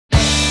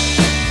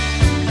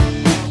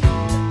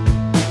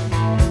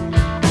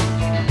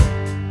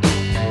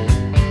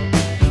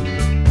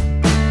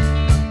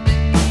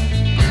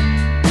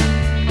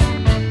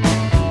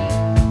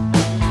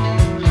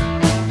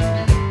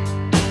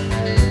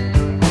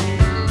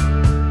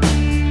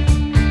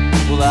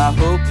I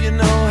hope you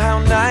know how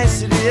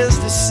nice it is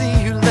to see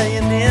you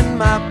laying in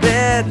my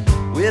bed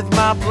with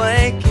my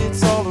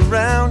blankets all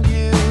around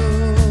you.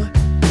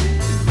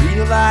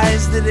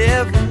 Realize that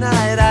every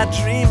night I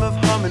dream of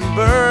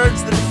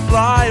hummingbirds that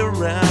fly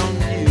around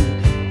you.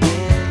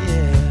 Yeah,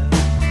 yeah.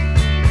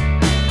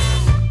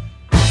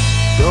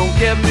 Don't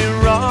get me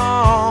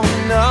wrong,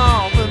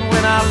 no, but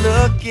when I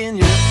look in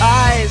your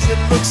eyes, it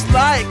looks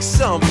like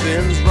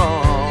something's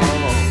wrong.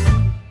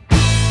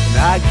 And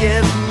I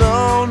get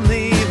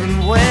lonely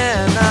even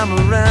when I'm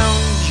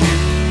around you.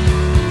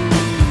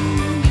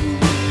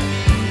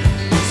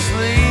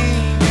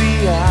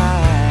 Sleepy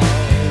eyes.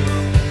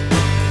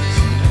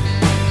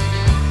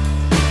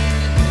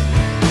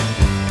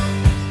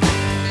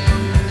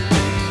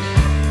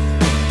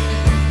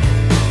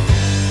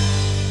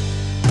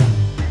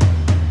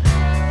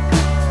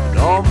 And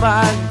all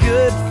my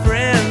good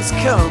friends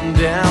come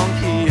down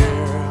here.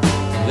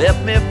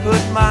 Let me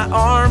put my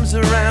arms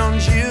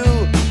around you.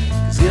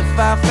 If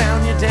I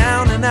found you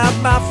down and out,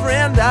 my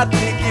friend, I'd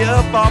pick you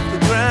up off the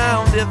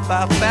ground. If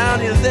I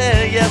found you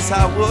there, yes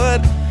I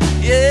would,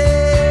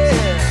 yeah.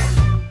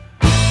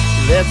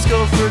 Let's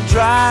go for a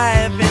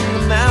drive in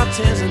the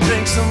mountains and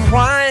drink some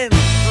wine.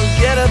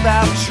 Forget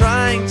about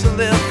trying to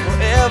live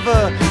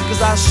forever,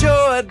 'cause I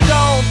sure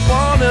don't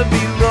wanna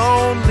be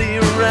lonely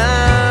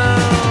around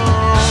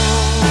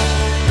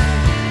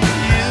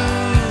you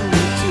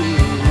too.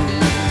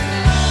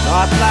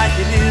 Not like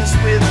it is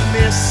with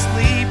Miss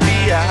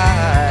Sleepy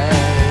Eyes.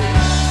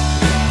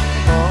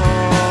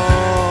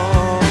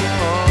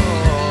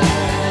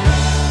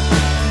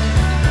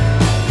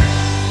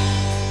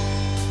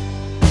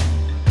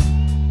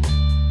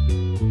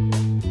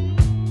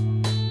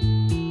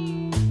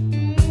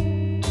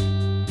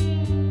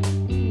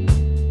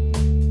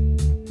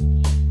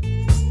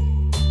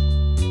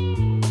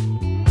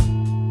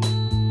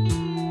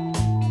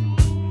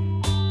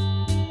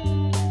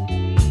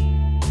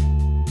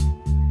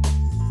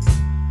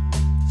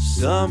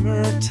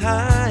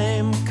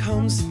 Summertime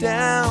comes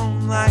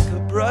down like a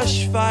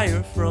brush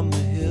fire from the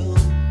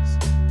hills,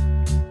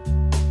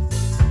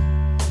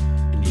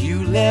 and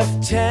you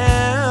left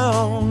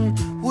town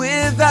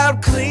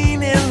without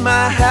cleaning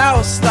my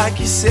house like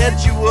you said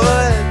you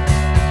would.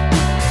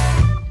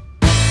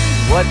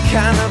 What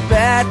kind of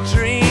bad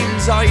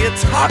dreams are you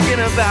talking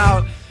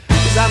about?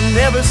 'Cause I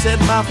never said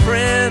my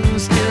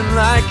friends didn't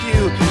like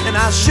you, and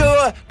I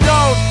sure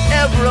don't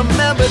ever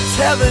remember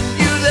telling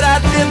you that I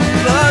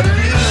didn't love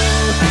you.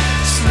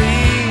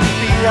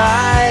 Sleepy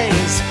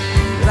eyes,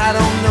 but I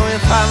don't know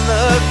if I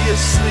love you,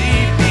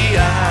 sleepy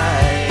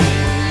eyes.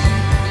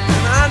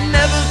 And I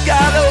never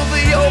got over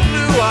your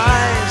blue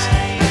eyes.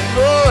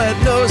 Lord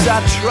knows I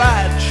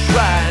tried.